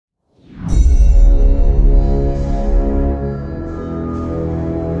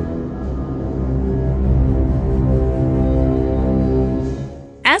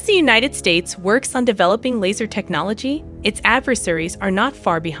the United States works on developing laser technology, its adversaries are not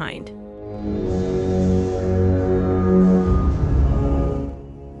far behind.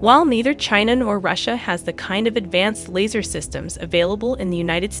 While neither China nor Russia has the kind of advanced laser systems available in the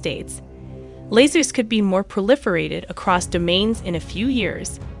United States, lasers could be more proliferated across domains in a few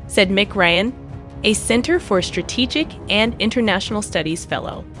years, said Mick Ryan, a Center for Strategic and International Studies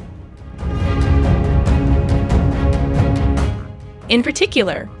fellow. In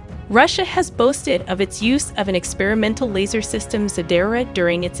particular, Russia has boasted of its use of an experimental laser system Zadira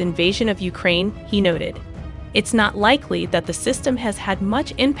during its invasion of Ukraine, he noted. It's not likely that the system has had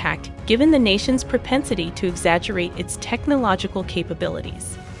much impact given the nation's propensity to exaggerate its technological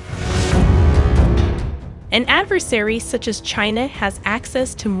capabilities. An adversary such as China has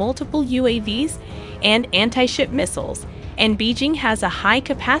access to multiple UAVs and anti-ship missiles, and Beijing has a high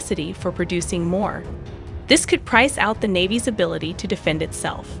capacity for producing more. This could price out the Navy's ability to defend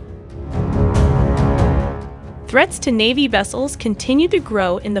itself. Threats to Navy vessels continue to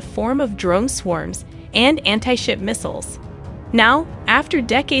grow in the form of drone swarms and anti-ship missiles. Now, after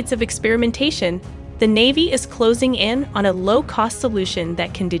decades of experimentation, the Navy is closing in on a low-cost solution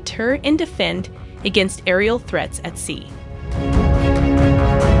that can deter and defend against aerial threats at sea.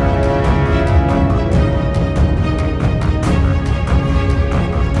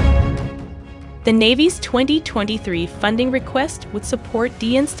 The Navy's 2023 funding request would support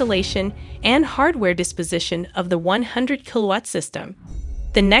the installation and hardware disposition of the 100 kilowatt system.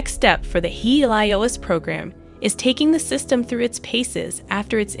 The next step for the helios program is taking the system through its paces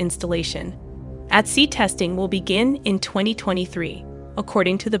after its installation. At-sea testing will begin in 2023,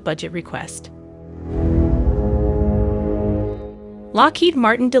 according to the budget request. Lockheed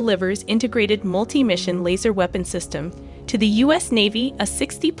Martin delivers integrated multi-mission laser weapon system to the U.S. Navy, a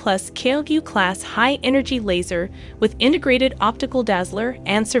 60-plus kilowatt-class high-energy laser with integrated optical dazzler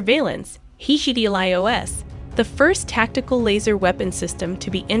and surveillance, helios, the first tactical laser weapon system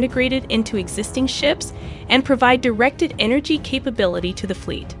to be integrated into existing ships and provide directed energy capability to the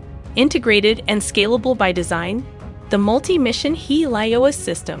fleet. Integrated and scalable by design, the multi-mission helios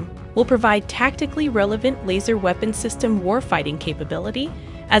system will provide tactically relevant laser weapon system warfighting capability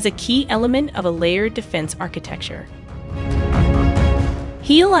as a key element of a layered defense architecture.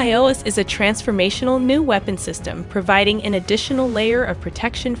 Helios is a transformational new weapon system providing an additional layer of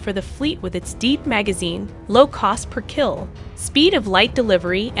protection for the fleet with its deep magazine, low cost per kill, speed of light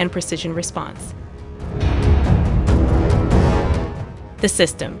delivery, and precision response. The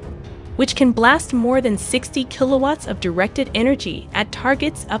system, which can blast more than 60 kilowatts of directed energy at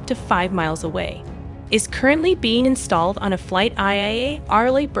targets up to 5 miles away, is currently being installed on a Flight IA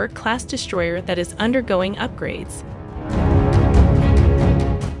Arleigh Burke-class destroyer that is undergoing upgrades.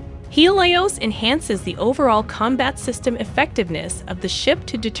 Helios enhances the overall combat system effectiveness of the ship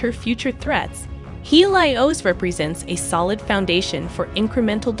to deter future threats. Helios represents a solid foundation for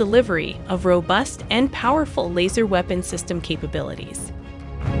incremental delivery of robust and powerful laser weapon system capabilities.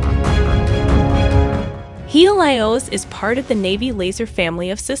 Helios is part of the Navy Laser family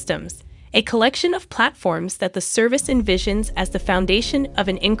of systems, a collection of platforms that the service envisions as the foundation of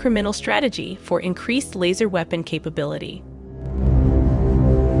an incremental strategy for increased laser weapon capability.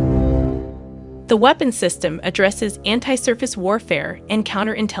 The weapon system addresses anti-surface warfare and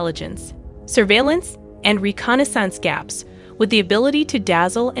counterintelligence, surveillance, and reconnaissance gaps with the ability to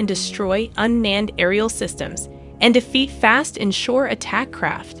dazzle and destroy unmanned aerial systems and defeat fast inshore attack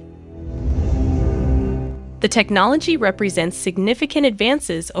craft. The technology represents significant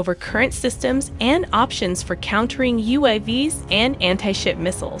advances over current systems and options for countering UAVs and anti-ship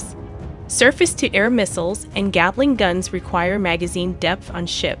missiles. Surface-to-air missiles and Gatling guns require magazine depth on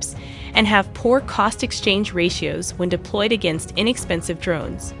ships and have poor cost-exchange ratios when deployed against inexpensive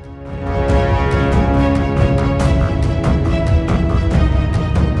drones.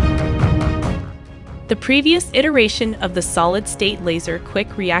 The previous iteration of the solid-state laser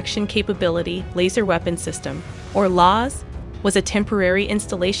quick reaction capability laser weapon system, or LAWS, was a temporary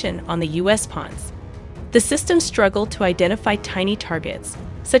installation on the U.S. ponds. The system struggled to identify tiny targets,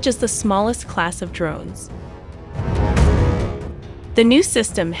 such as the smallest class of drones. The new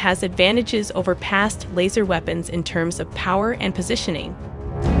system has advantages over past laser weapons in terms of power and positioning.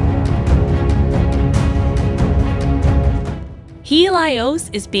 Helios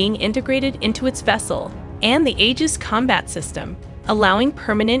is being integrated into its vessel and the Aegis combat system, allowing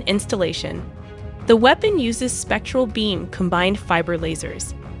permanent installation. The weapon uses spectral beam combined fiber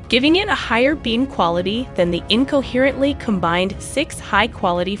lasers, giving it a higher beam quality than the incoherently combined 6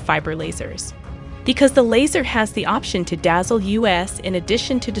 high-quality fiber lasers. Because the laser has the option to dazzle US in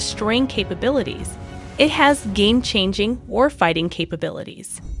addition to destroying capabilities, it has game-changing warfighting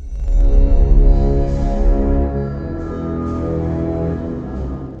capabilities.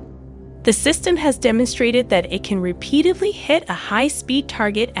 The system has demonstrated that it can repeatedly hit a high-speed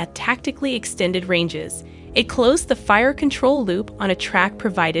target at tactically extended ranges. It closed the fire control loop on a track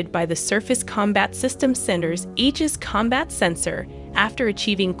provided by the Surface Combat System Center's Aegis Combat Sensor after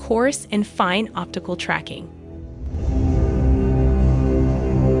achieving coarse and fine optical tracking.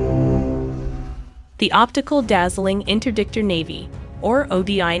 The Optical Dazzling Interdictor Navy, or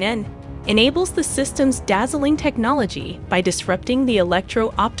ODIN, enables the system's dazzling technology by disrupting the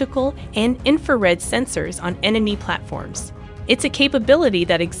electro-optical and infrared sensors on enemy platforms. It's a capability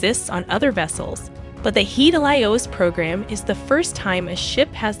that exists on other vessels, but the helios program is the first time a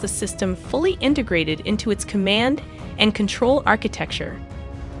ship has the system fully integrated into its command and control architecture.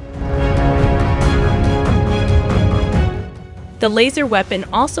 The laser weapon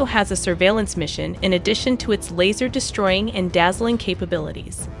also has a surveillance mission in addition to its laser destroying and dazzling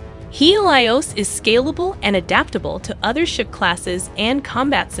capabilities. Helios is scalable and adaptable to other ship classes and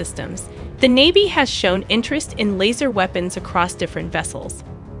combat systems. The Navy has shown interest in laser weapons across different vessels.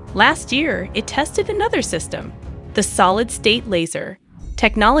 Last year, it tested another system, the Solid-State Laser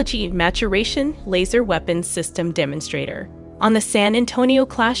Technology Maturation Laser Weapons System Demonstrator, on the San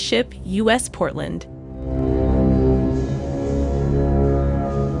Antonio-class ship U.S. Portland.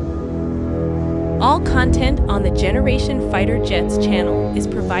 All content on the Generation Fighter Jets channel is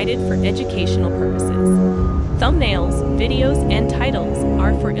provided for educational purposes. Thumbnails, videos, and titles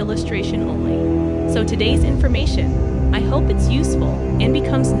are for illustration only. So today's information, I hope it's useful and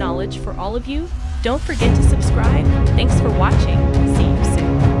becomes knowledge for all of you. Don't forget to subscribe. Thanks for watching. See you.